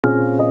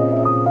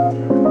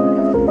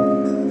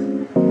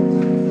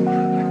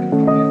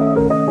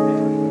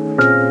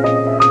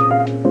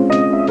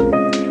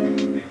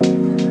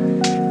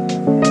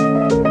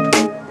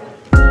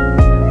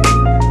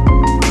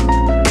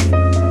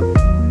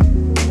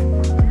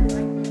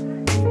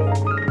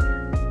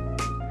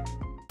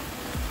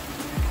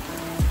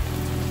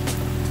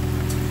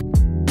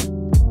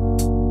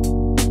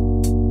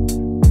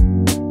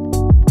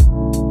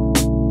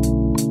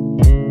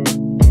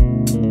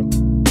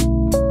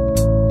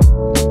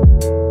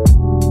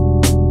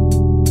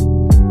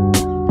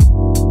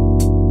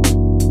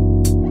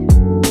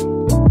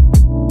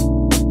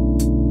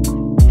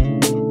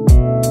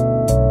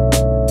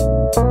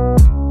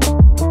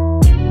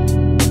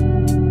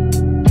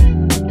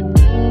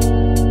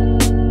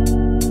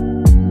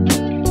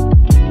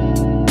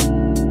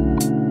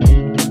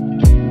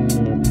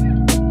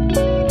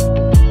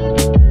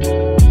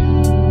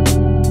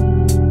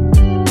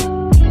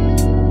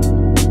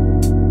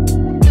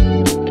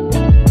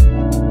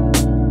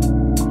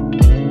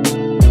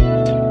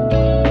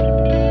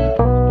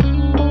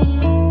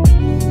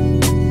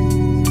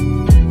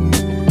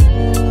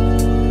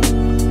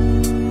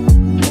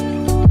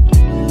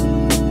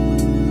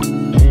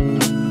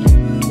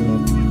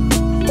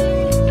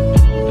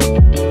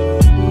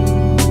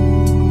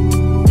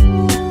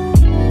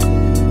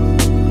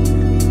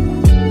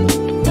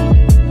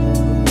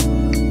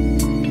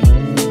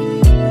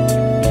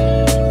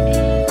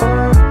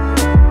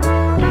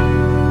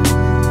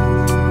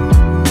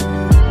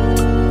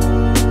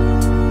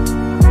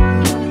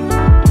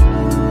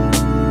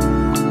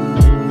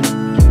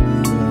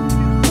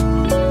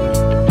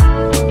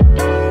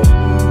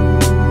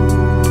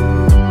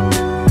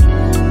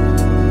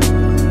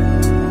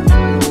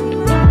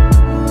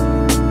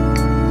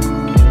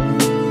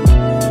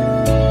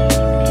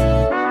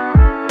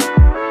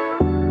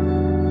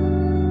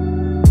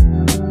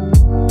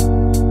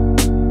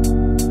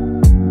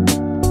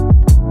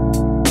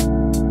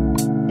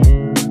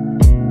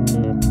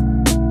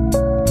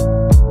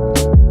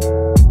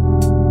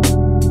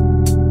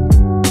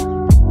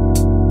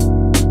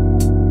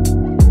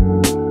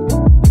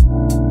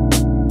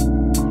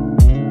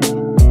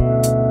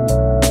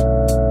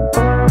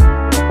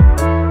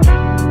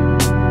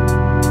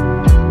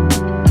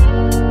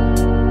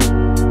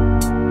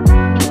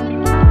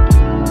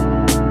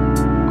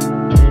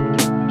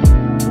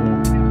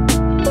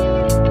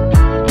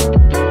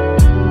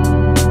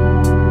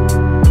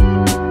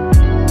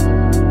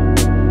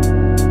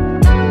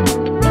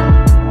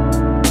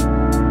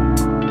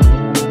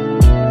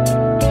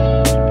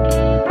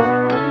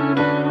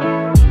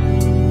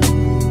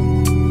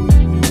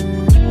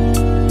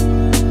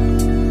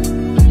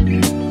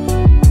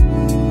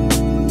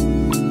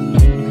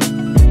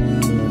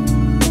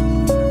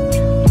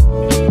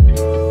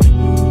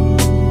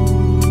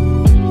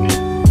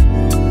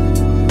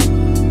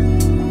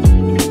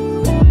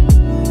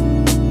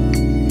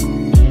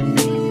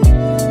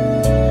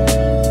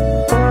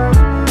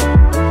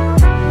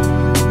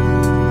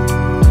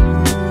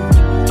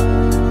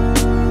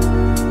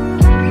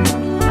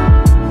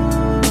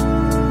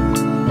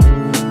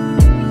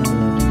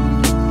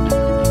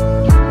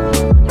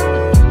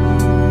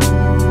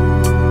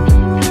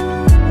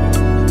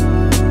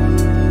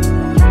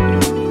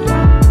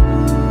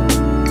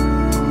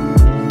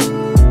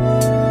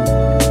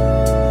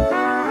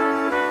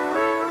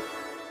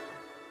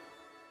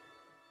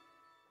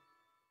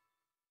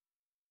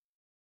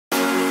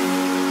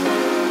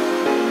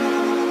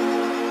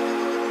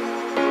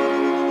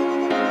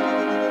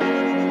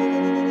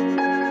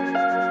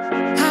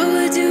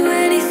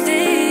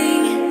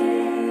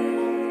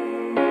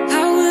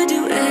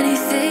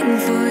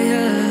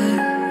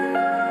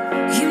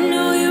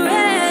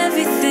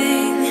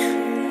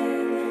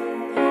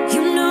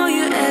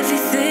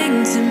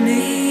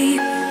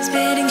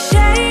Spitting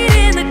shade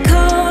in the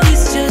cold,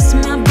 it's just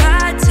my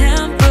bad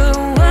temper.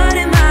 What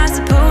am I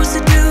supposed to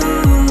do?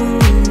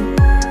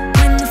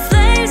 When the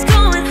flame's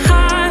going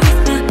high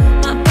with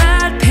my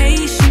bad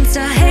patience,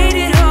 I hate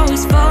it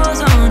always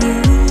falls on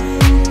you.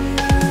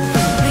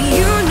 But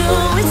you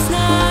know it's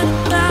not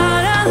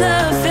about our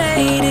love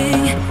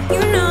fading.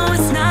 You know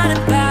it's not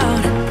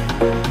about,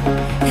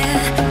 yeah.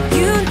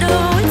 You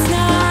know it's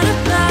not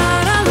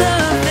about our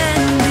love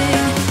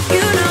ending.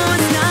 You know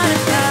it's not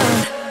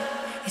about,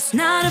 it's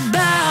not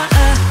about us.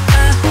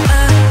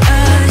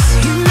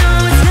 You know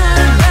it's not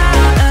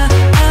about us.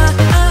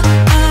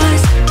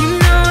 You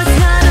know it's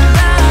not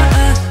about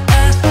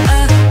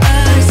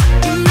us.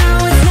 You know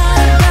it's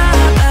not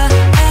about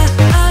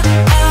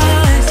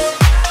us.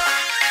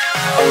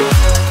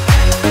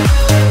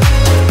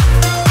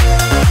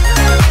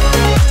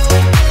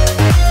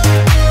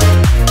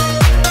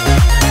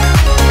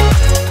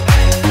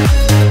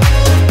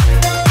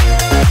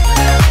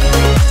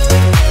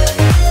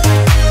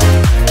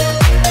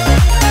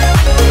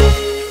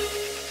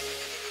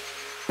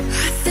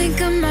 I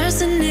think I'm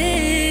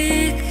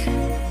arsenic,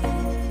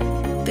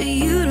 but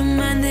you don't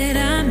mind that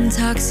I'm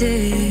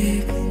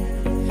toxic.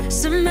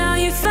 Somehow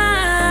you're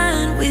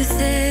fine with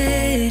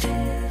it,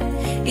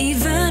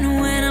 even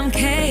when I'm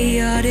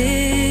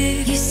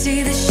chaotic. You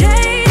see the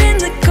shade in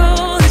the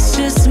cold, it's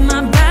just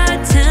my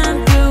bad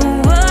temper.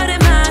 What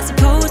am I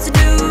supposed to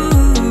do?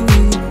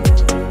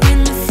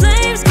 When the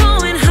flame's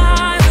going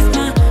high with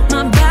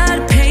my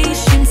bad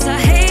patience, I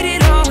hate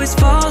it always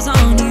falls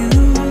on you.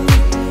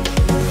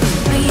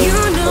 But you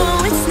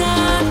know it's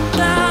not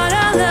about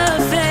our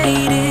love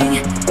fading.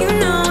 You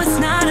know it's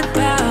not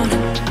about,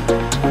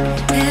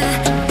 yeah.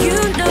 You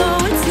know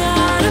it's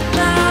not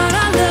about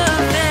our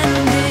love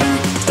ending.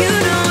 You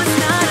know it's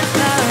not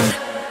about,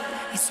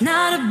 it's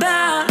not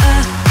about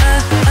us.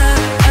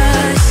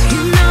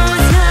 You know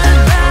it's not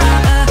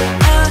about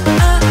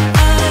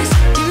us.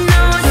 You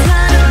know it's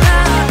not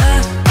about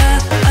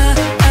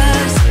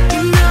us.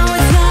 You know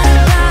it's not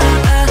about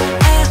us.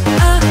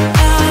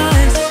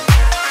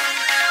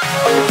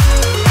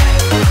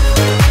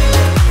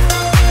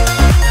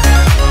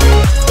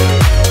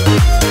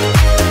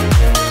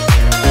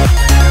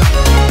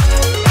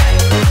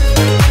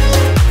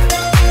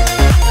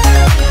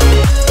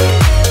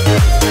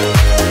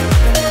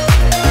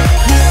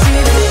 You see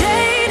the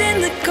shade in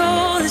the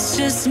cold, it's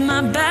just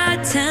my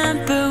bad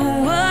temper.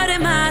 What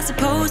am I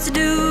supposed to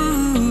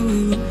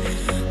do?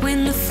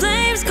 When the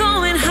flame's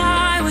going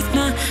high with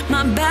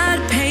my bad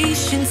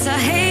patience, I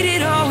hate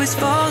it always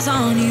falls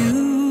on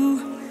you.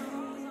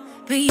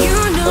 But you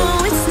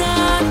know it's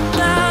not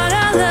about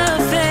our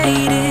love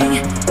fading.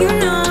 You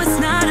know it's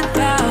not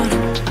about,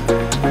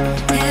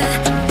 yeah.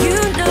 You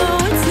know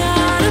it's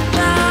not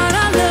about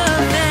our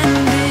love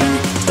ending.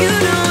 You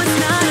know it's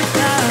not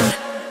about,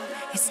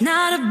 it's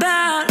not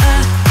about us.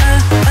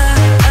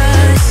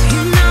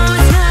 You know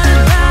it's not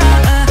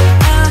about us.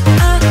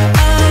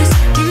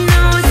 You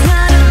know it's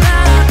not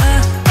about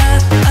us.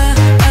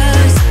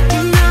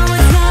 You know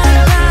it's not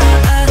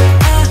about us.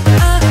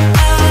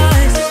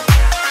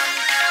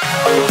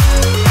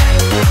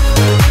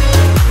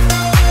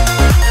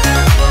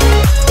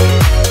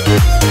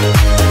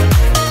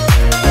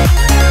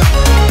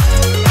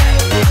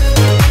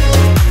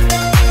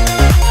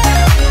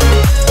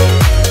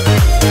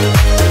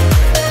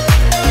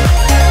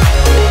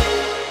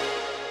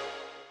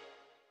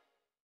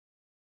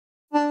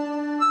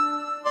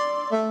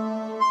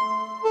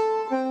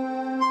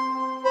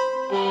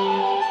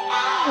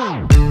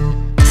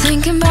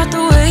 Thinking about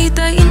the way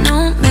that you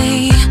know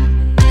me.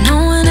 No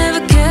one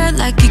ever cared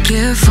like you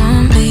care for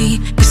me.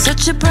 You're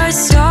such a bright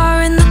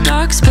star in the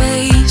dark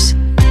space,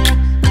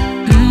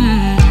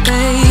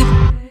 babe.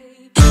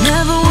 It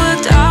never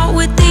worked out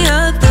with the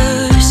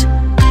others.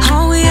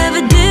 All we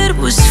ever did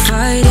was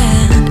fight,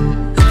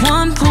 and at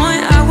one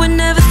point I would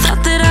never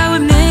thought that I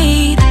would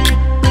meet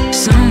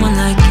someone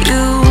like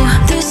you.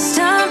 This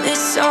time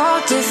it's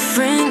all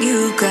different.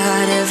 You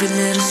got every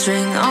little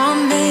string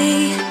on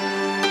me.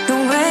 The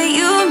way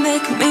you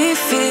make me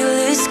feel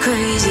is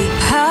crazy.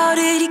 How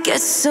did you get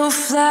so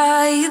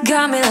fly? You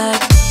got me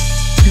like,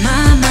 my.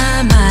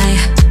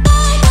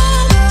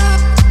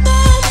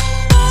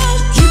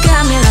 You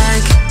got me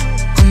like,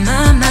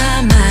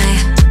 my.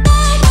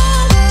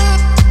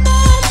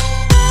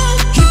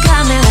 You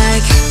got me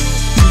like,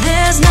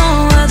 there's no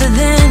other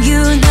than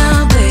you now,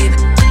 babe.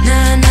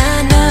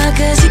 Nah,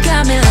 'cause you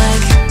got me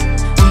like,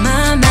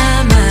 my.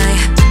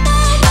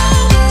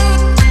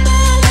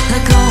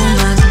 Like, oh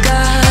my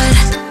God,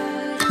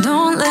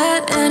 don't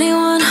let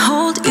anyone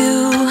hold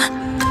you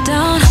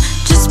down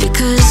just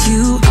because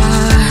you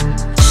are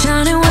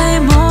shining way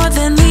more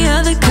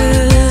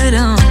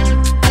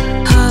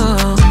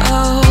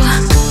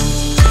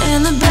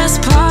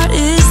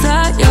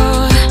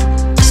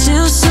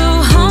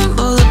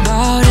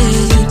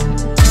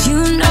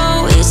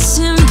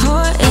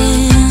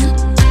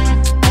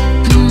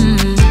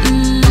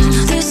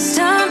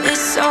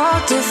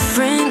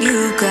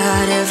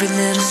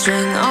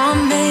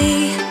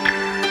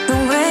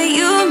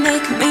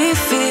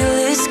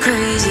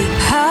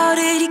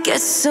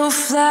get so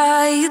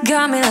fly? You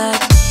got me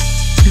like,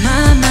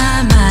 my,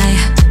 my, my.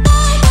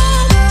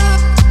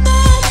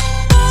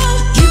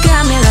 You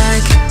got me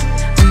like,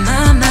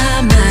 my,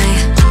 my, my.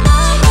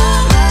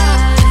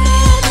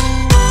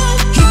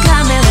 You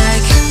got me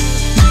like,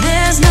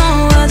 there's no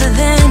other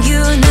than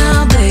you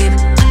now, babe.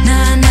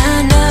 Nah,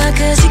 nah, nah,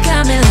 cause you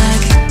got me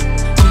like,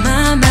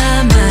 my,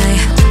 my, my.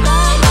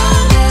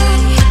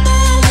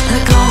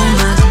 Like, oh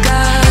my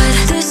God,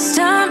 this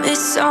time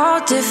it's all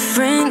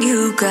different.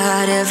 You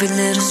got every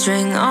little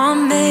string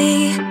on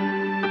me.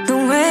 The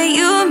way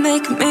you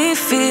make me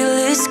feel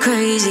is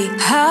crazy.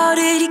 How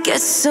did you get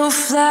so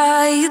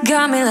fly? You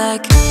got me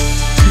like,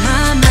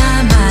 my,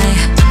 my, my.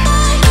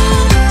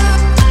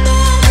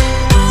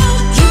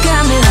 You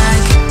got me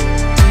like,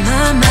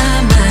 my,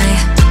 my, my.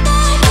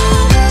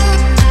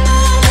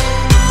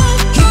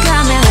 You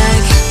got me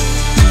like,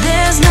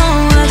 there's no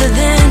other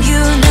than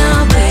you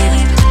now,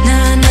 baby.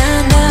 Nah, nah,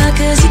 nah,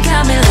 cause you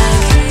got me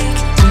like,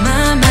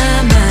 my, my,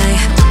 my.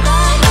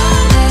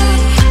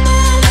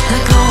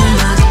 Like, oh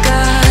my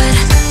God.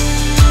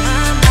 My,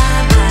 my,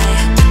 my.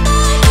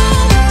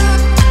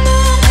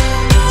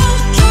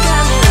 You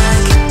got me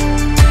like,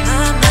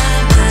 my, my,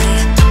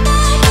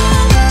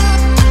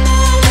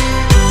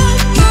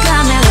 my. You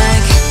got me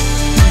like,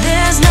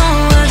 there's no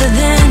other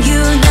than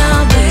you now,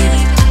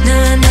 baby.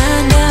 Nah, nah,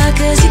 nah,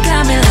 cause you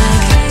got me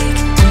like,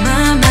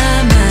 my, my,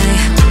 my.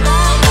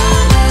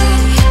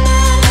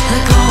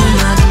 Like, oh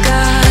my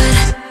God.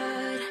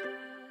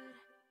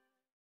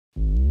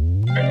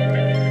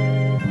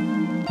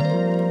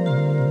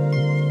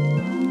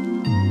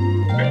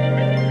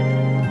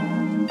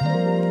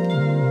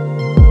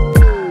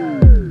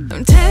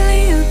 I'm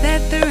telling you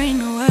that there ain't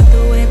no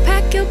other way.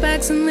 Pack your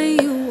bags and then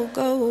you will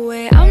go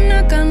away. I'm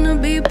not gonna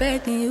be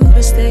begging you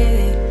to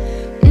stay.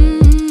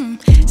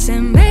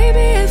 Said maybe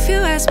if you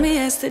asked me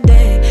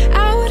yesterday,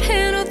 I would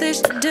handle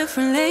this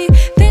differently.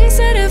 Things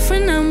are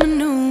different, I'm a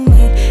new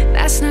me.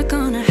 That's not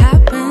gonna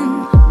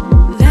happen.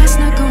 That's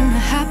not gonna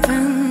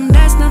happen.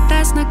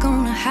 That's not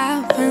gonna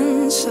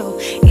happen. So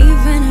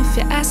even if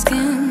you're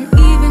asking,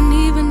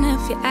 even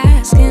if you're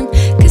asking,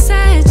 cause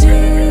I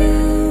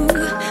do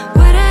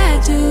what I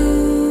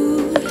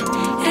do,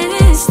 and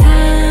it's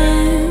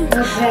time.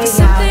 Okay, y'all,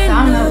 so I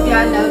don't know if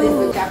y'all know this,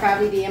 but y'all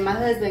probably did. My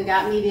husband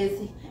got me this.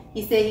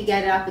 He said he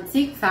got it off of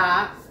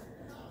TikTok.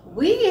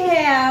 We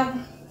have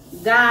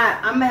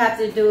got, I'm gonna have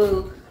to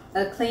do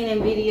a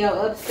cleaning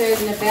video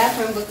upstairs in the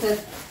bathroom because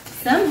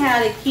somehow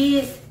the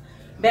kids'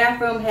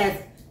 bathroom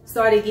has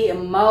started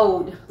getting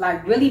mold,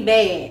 like really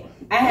bad.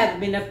 I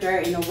haven't been up there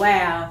in a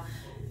while.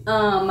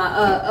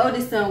 My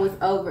oldest son was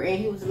over and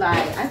he was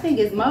like, I think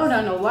it's mold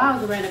on the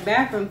walls around the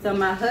bathroom. So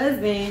my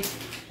husband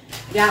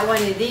got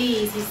one of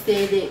these. He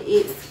said that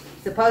it's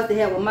supposed to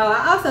help with mold.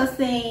 I also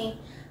seen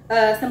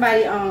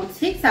somebody on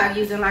TikTok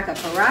using like a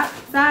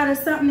peroxide or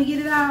something to get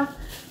it off.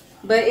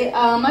 But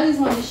I just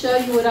wanted to show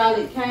you what all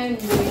it came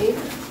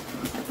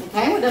with. It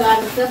came with a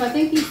lot of stuff. I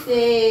think he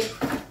said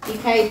he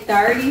paid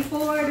 $30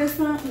 for it or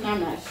something. I'm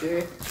not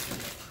sure.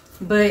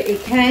 But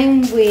it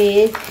came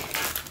with,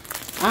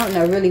 I don't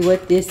know really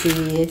what this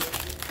is.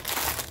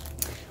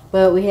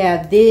 But we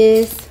have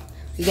this.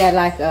 We got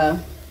like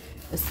a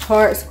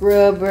part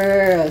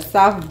scrubber, a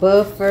soft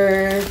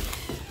buffer.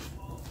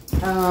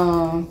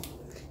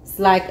 It's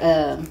like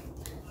a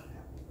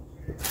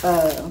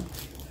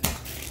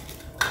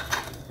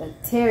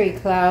terry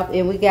cloth,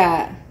 and we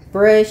got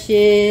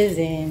brushes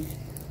and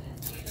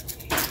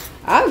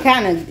all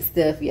kind of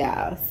stuff,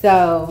 y'all.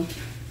 So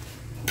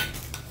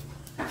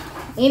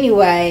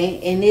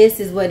anyway, and this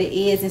is what it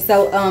is. And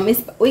so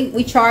it's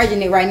we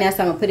charging it right now,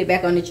 so I'm gonna put it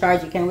back on the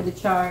charger. It came with the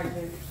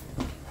charger,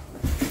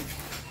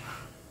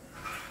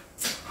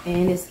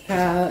 and it's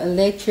called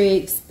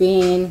electric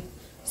spin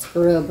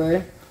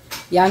scrubber.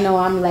 Y'all know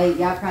I'm late.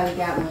 Y'all probably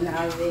got one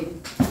already.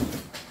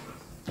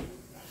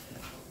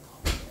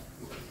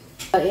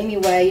 But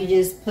anyway, you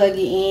just plug it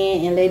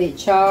in and let it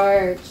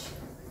charge.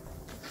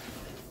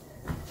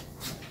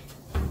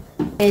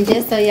 And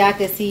just so y'all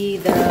can see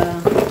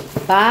the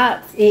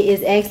box, it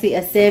is actually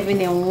a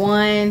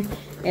 7-in-1.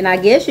 And I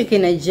guess you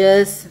can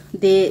adjust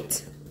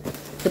it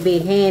to be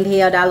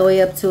handheld all the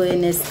way up to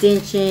an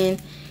extension.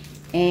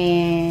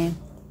 And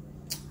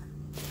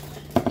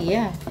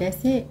yeah,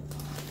 that's it.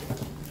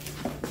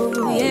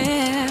 Oh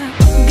yeah,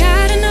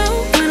 gotta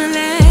know when to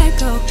let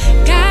go.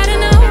 Gotta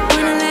know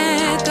when to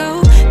let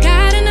go.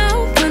 Gotta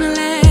know when to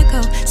let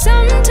go.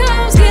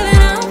 Sometimes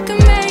giving up can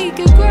make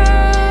you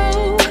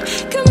grow.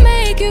 Can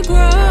make you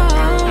grow.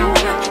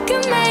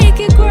 Can make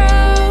you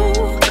grow.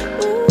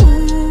 Ooh.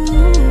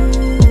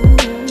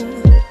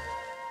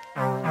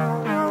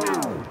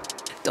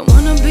 Don't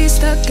wanna be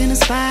stuck in a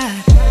spot,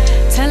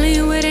 telling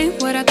you it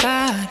ain't what I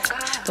thought.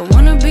 Don't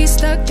wanna be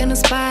stuck in a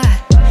spot,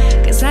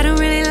 cause I don't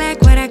really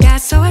like what I got,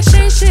 so I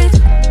changed it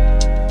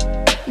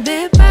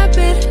bit by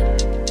bit.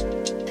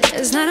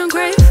 It's not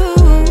ungrateful,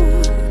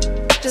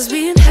 just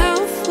being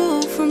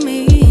helpful for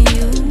me and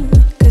you.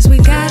 Cause we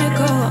gotta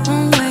go our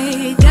own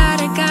way,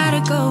 gotta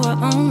go our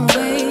own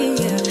way,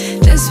 yeah.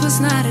 This was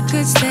not a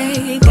good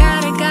stay,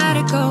 gotta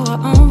go our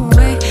own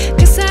way.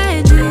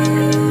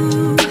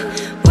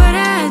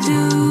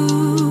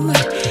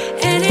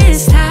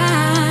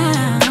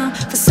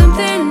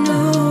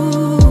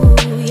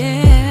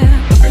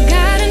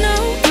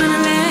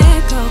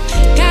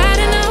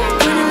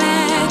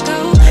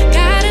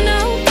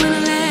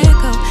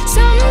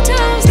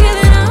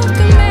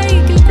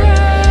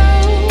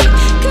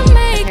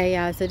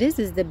 so this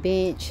is the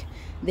bench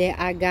that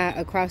I got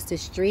across the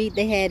street.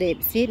 They had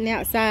it sitting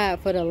outside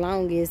for the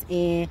longest,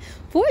 and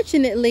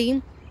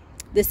fortunately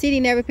the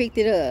city never picked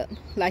it up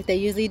like they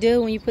usually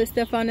do when you put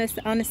stuff on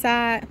the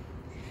side.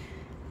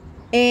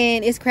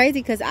 And it's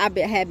crazy because I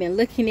have been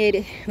looking at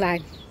it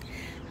like,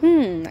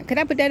 could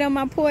I put that on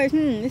my porch?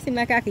 It seemed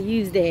like I could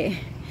use that.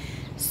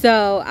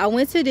 So I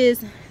went to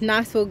this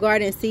Knoxville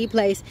Garden Seed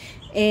place,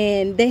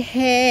 and they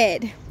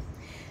had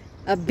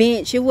a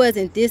bench. It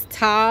wasn't this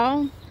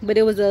tall, but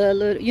it was a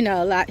little, you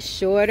know, a lot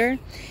shorter,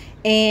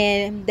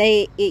 and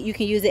you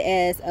can use it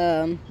as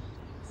a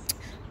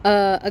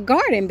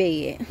garden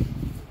bed.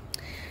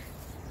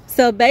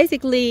 So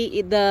basically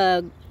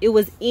it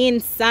was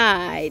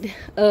inside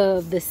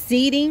of the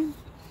seating,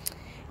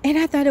 and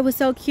I thought it was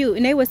so cute,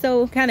 and they were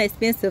so kind of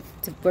expensive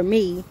for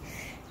me.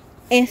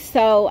 And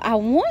so I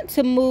want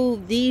to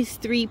move these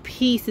 3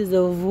 pieces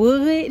of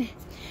wood,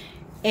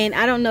 and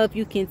I don't know if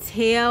you can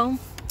tell,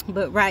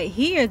 but right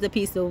here is a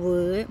piece of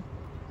wood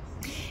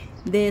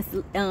that's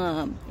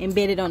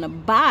embedded on the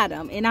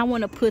bottom, and I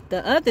want to put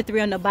the other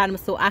 3 on the bottom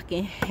so I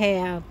can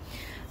have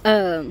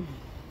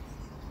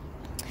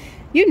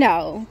you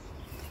know,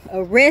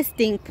 a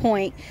resting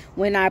point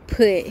when I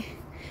put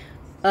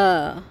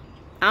I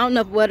don't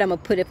know what I'm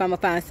gonna put, if I'm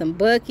gonna find some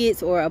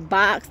buckets or a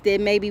box that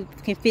maybe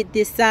can fit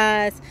this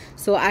size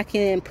so I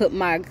can put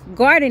my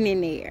garden in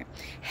there.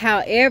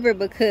 However,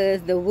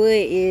 because the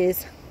wood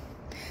is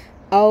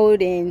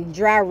old and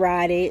dry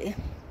rotted,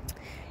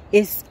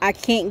 I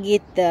can't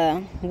get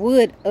the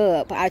wood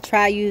up. I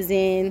try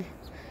using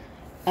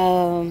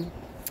a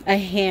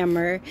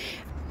hammer.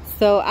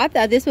 So I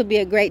thought this would be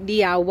a great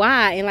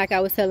DIY, and like I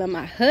was telling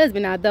my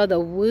husband, although the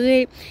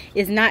wood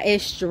is not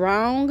as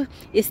strong,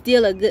 it's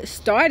still a good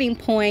starting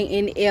point.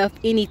 And if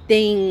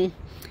anything,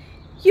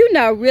 you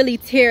know, really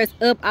tears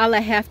up, all I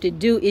have to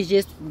do is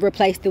just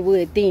replace the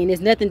wood then.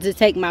 There's nothing to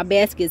take my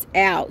baskets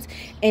out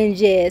and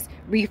just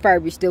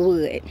refurbish the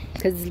wood,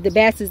 because the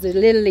baskets are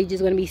literally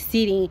just going to be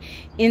sitting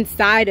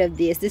inside of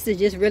this. This is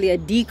just really a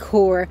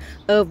decor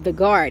of the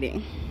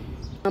garden.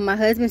 My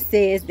husband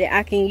says that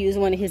I can use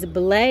one of his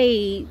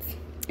blades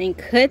and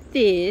cut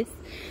this.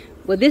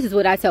 Well, this is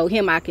what I told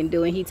him I can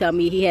do, and he told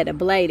me he had a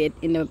blade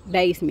in the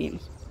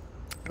basement.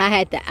 I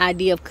had the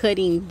idea of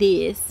cutting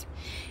this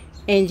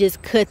and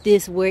just cut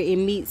this where it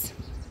meets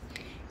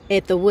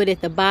at the wood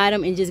at the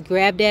bottom and just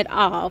grab that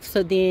off,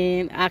 so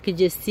then I could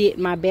just sit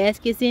my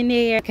baskets in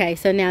there. Okay,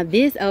 so now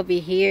this over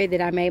here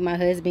that I made my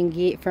husband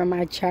get from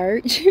my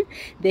church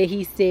that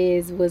he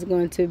says was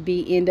going to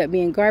end up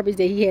being garbage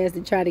that he has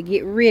to try to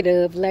get rid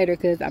of later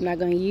because I'm not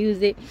going to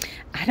use it.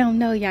 I don't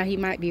know, y'all, he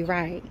might be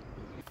right.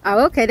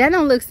 Oh, okay, that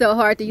don't look so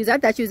hard to use. I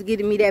thought you was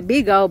getting me that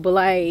big old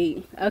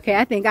blade. Okay,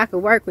 I think I could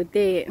work with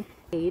that.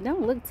 It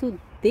don't look too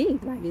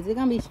thick. Like, is it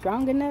gonna be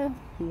strong enough?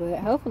 But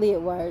hopefully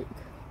it works.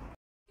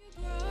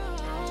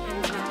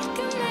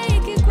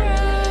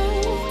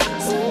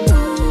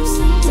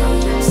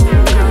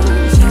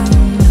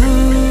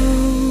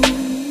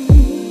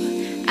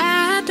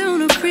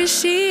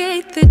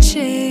 Appreciate the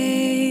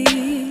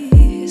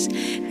chase.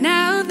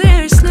 Now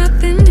there's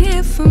nothing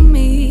here for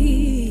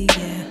me.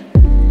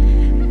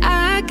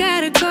 I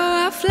gotta go,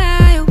 I'll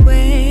fly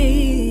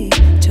away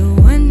to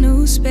a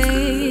new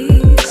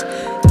space.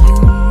 You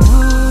know,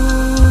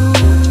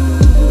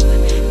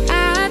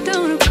 I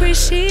don't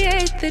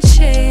appreciate the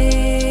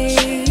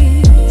chase.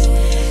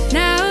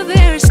 Now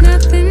there's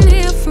nothing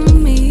here for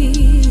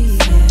me.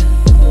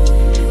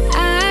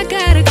 I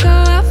gotta go,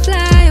 I'll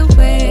fly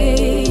away.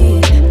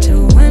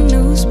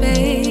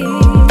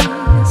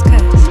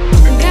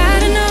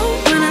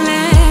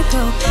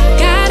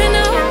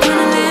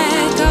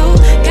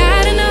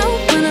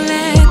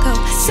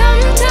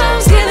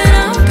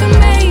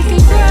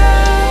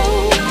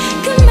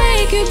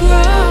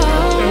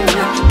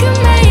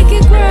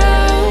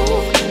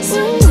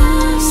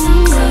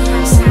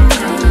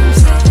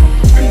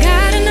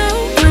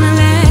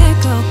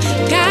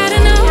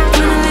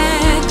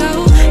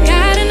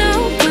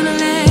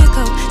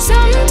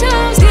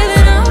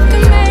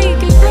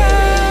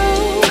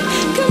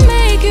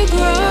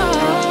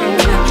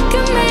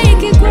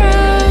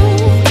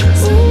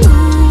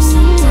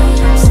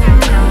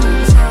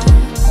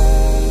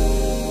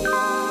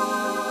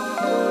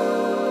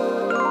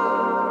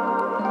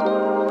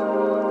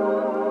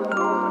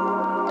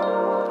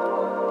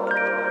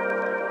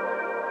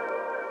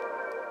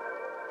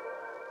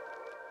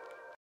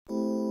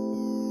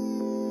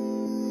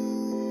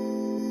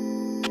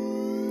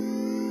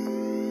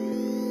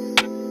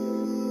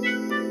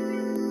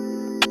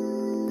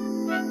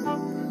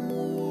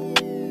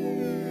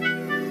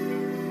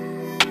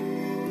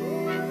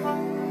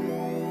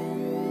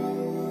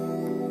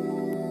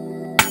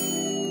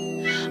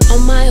 On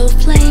my old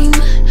flame,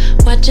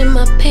 watching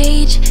my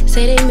page,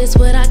 say they miss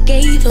what I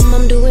gave them.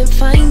 I'm doing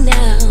fine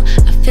now,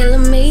 I feel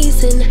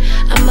amazing,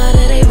 I'm out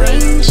of their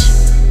range.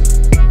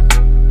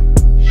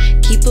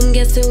 Keep them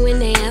guessing when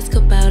they ask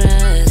about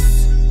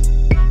us.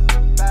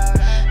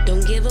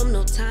 Don't give them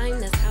no time,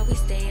 that's how we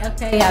stay up.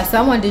 Okay, y'all, so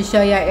I wanted to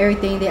show y'all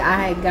everything that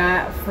I had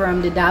got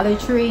from the Dollar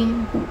Tree.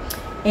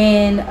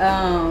 And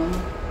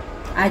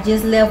I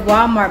just left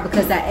Walmart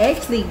because I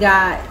actually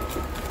got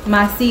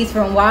my seeds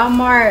from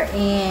Walmart,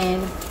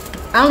 and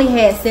I only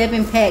had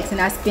 7 packs, and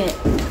I spent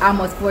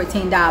almost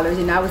 $14,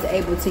 and I was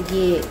able to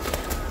get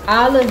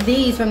all of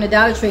these from the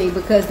Dollar Tree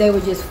because they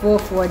were just for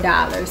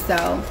 $4.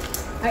 So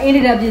I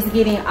ended up just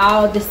getting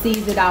all the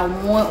seeds that I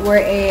want,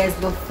 whereas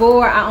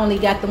before I only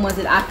got the ones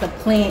that I could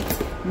plant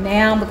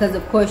now, because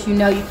of course, you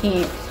know, you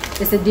can't,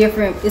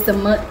 it's a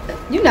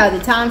month, you know,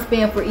 the time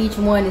span for each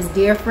one is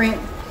different.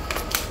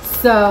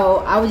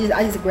 So I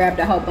just grabbed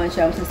a whole bunch of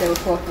them since they were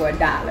for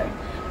 $1.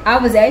 I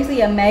was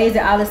actually amazed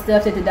at all the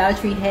stuff that the Dollar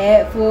Tree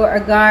had for a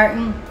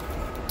garden.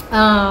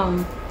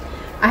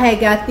 I had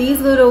got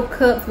these little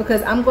cups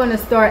because I'm going to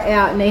start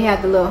out, and they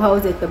have the little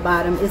holes at the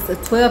bottom. It's a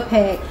 12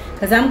 pack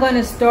because I'm going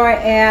to start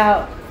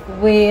out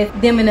with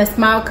them in a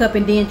small cup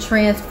and then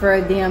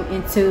transfer them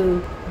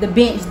into the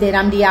bench that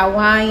I'm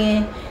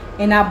DIYing.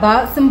 And I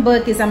bought some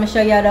buckets. I'm going to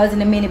show y'all those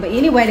in a minute. But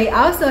anyway, they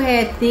also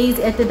had these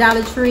at the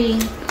Dollar Tree.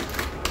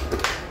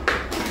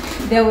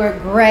 They were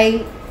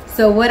great.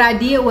 So what I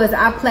did was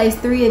I placed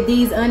 3 of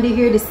these under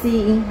here to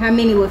see how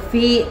many would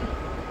fit.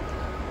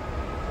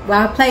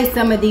 Well, I placed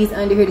some of these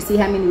under here to see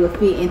how many would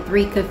fit, and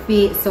 3 could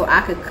fit, so I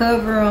could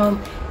cover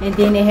them. And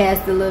then it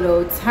has the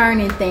little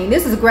turning thing.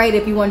 This is great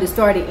if you wanted to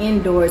start it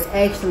indoors,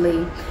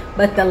 actually.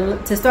 But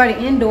to start it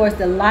indoors,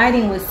 the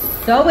lighting was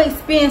so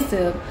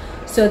expensive.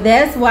 So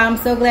that's why I'm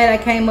so glad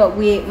I came up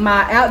with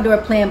my outdoor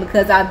plan,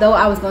 because although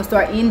I was going to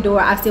start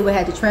indoor, I still would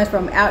have to transfer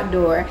from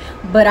outdoor.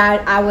 But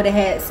I would have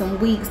had some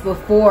weeks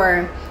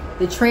before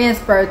the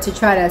transfer to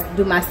try to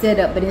do my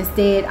setup. But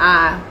instead,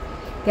 I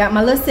got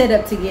my little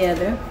setup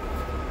together.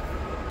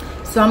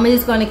 So I'm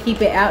just going to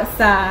keep it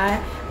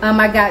outside.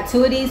 I got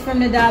 2 of these from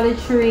the Dollar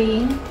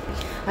Tree.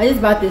 I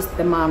just bought this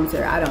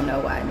thermometer. I don't know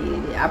why I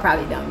needed it. I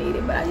probably don't need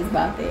it, but I just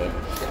bought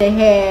that. They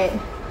had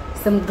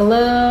some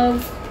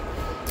gloves.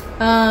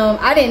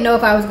 I didn't know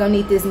if I was going to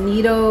need this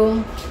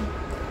needle.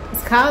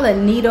 It's called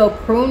a needle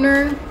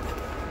pruner,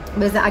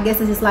 but I guess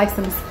it's just like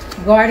some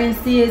garden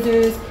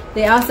scissors.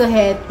 They also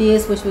had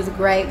this, which was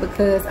great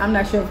because I'm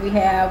not sure if we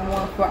have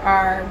one for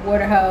our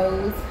water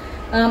hose.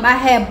 I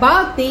had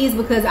bought these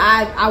because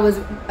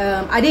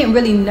I didn't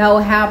really know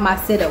how my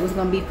setup was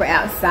going to be for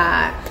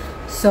outside.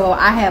 So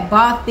I had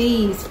bought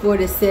these for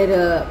the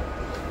setup,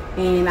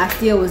 and I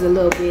still was a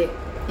little bit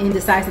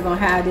indecisive on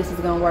how this was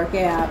going to work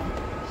out.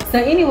 So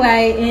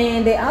anyway,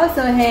 and they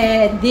also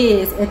had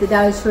this at the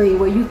Dollar Tree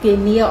where you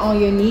can kneel on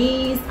your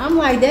knees. I'm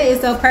like, that is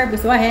so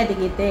perfect, so I had to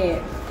get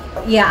that.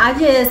 Yeah,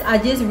 I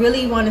just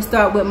really want to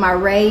start with my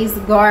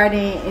raised garden,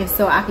 and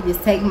so I could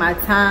just take my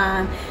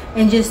time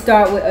and just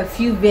start with a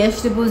few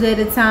vegetables at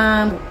a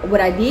time.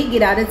 What I did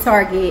get out of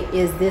Target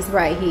is this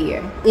right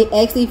here. It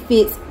actually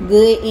fits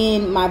good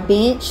in my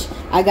bench.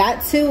 I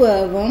got 2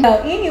 of them. So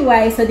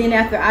anyway, so then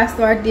after I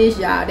start this,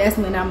 y'all, that's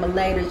when I'm gonna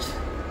later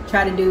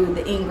try to do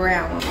the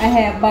in-ground one. I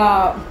had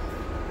bought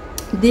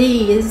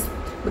these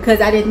because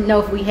I didn't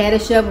know if we had a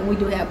shovel. We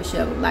do have a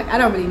shovel. Like, I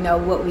don't really know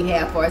what we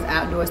have for us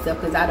outdoor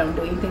stuff because I don't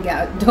do anything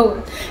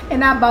outdoors.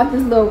 And I bought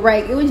this little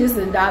rake. It was just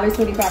 $1.25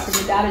 from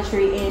the Dollar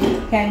Tree, and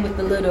it came with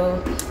the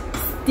little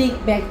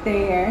stick back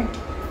there.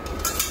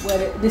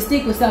 Well, the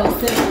stick was so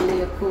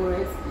simple, of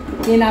course.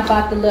 Then I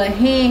bought the little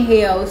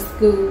handheld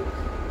scoop,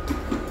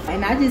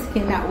 and I just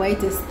cannot wait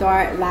to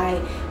start. Like,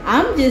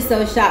 I'm just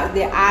so shocked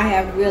that I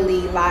have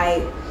really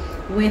like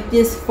went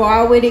this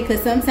far with it,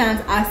 because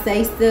sometimes I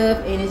say stuff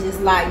and it's just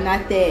like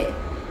not that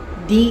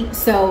deep,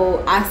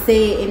 so I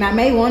say it and I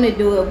may want to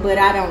do it, but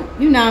I don't,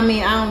 you know what I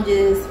mean, I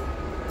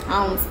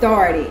don't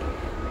start it.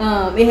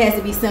 It has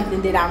to be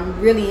something that I'm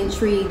really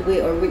intrigued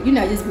with, or you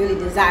know, just really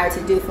desire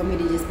to do, for me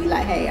to just be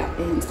like, hey,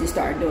 and just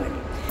start doing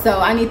it. So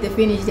I need to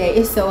finish that.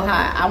 It's so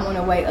hot. I want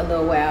to wait a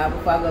little while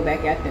before I go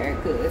back out there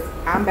because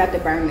I'm about to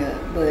burn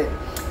up. But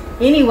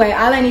anyway,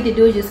 all I need to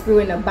do is just screw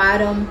in the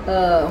bottom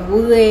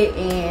wood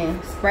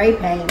and spray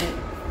paint it,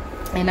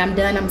 and I'm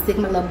done. I'm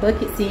sticking my little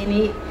buckets in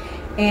it,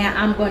 and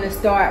I'm going to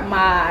start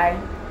I'm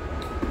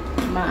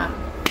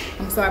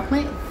start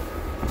planting.